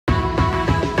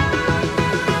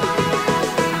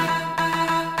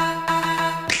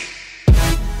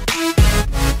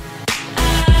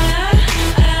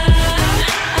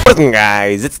What's up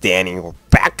guys, it's Danny. We're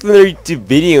back with another YouTube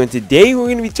video, and today we're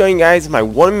going to be showing you guys my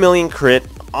 1 million crit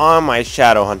on my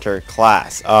Shadow Hunter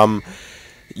class.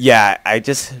 Yeah, I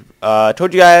just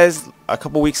told you guys a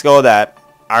couple weeks ago that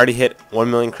I already hit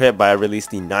 1 million crit, but I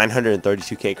released the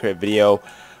 932k crit video,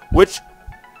 which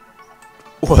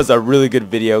was a really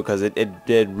good video because it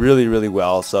did really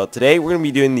well. So today we're going to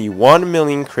be doing the 1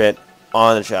 million crit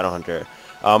on the Shadow Hunter.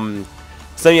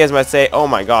 Some of you guys might say, oh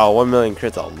my god, 1 million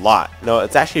crits a lot. No,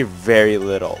 it's actually very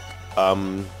little.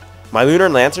 My Lunar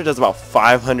Lancer does about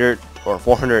 500 or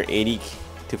 480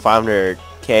 to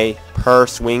 500k per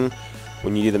swing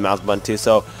when you do the mouse button too.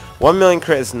 So 1 million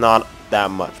crit is not that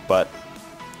much, but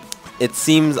it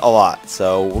seems a lot.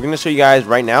 So we're going to show you guys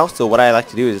right now. So what I like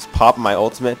to do is just pop my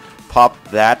ultimate, pop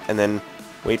that, and then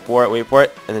wait for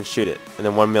it, and then shoot it, and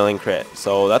then 1 million crit.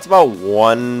 So that's about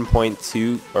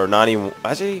 1.2, or not even,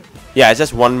 actually, yeah, it's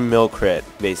just 1 mil crit,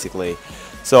 basically.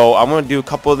 So I'm going to do a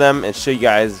couple of them and show you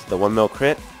guys the 1 mil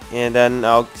crit, and then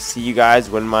I'll see you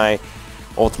guys when my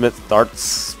ultimate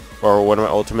starts, or when my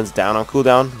ultimate's down on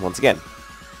cooldown once again.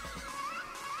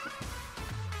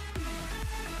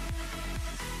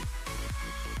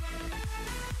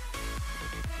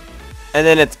 And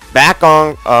then it's back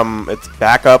on, it's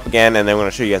back up again, and then I'm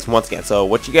going to show you guys once again. So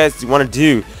what you guys want to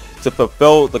do to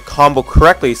fulfill the combo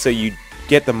correctly so you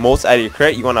get the most out of your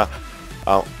crit, you want to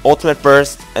ultimate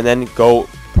first, and then go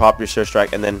pop your Sure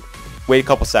Strike, and then wait a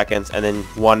couple seconds, and then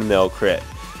 1 mil crit.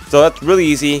 So that's really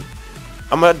easy.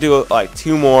 I'm going to do like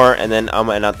 2 more, and then I'm going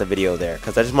to end out the video there,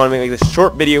 because I just want to make like this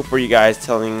short video for you guys,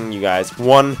 telling you guys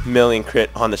 1 million crit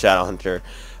on the Shadow Hunter.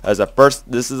 As a first,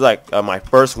 this is like my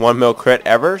first 1 mil crit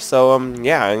ever. So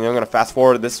yeah, I'm gonna fast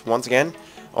forward this once again,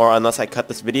 or unless I cut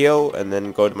this video and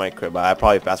then go to my crit, but I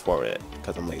probably fast forward it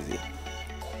because I'm lazy.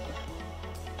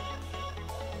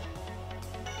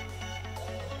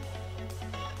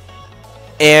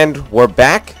 And we're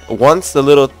back. Once the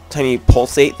little tiny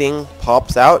pulsate thing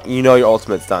pops out, you know your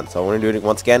ultimate's done. So we're gonna do it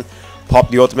once again. Pop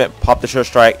the ultimate, pop the Sure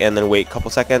Strike, and then wait a couple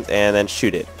seconds and then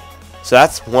shoot it. So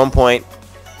that's 1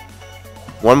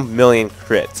 million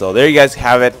crit. So there you guys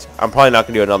have it. I'm probably not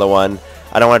gonna do another one.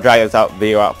 I don't want to drag this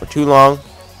video out for too long,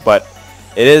 but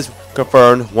it is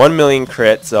confirmed 1 million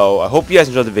crit. So I hope you guys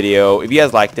enjoyed the video. If you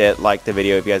guys liked it, like the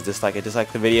video. If you guys dislike it,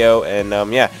 dislike the video.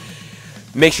 And yeah,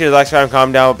 make sure to like, subscribe, and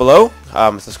comment down below.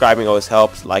 Subscribing always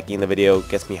helps. Liking the video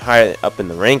gets me higher up in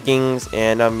the rankings.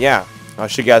 And yeah, I'll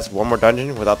show you guys one more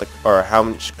dungeon without the, or how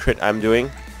much crit I'm doing.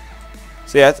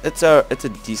 So yeah, it's a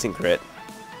decent crit.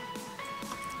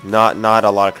 Not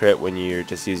a lot of crit when you're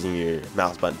just using your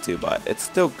mouse button too, but it's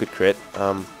still good crit.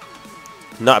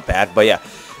 Not bad, but yeah,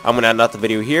 I'm gonna end out the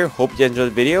video here. Hope you guys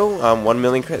enjoyed the video. 1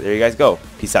 million crit. There you guys go.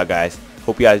 Peace out, guys.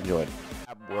 Hope you guys enjoyed.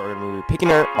 We're gonna be picking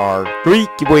our 3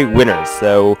 giveaway winners.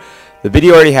 So the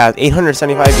video already has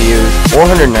 875 views,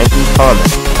 419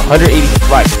 comments,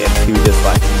 186 likes, and 2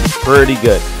 dislikes. Pretty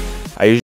good. I usually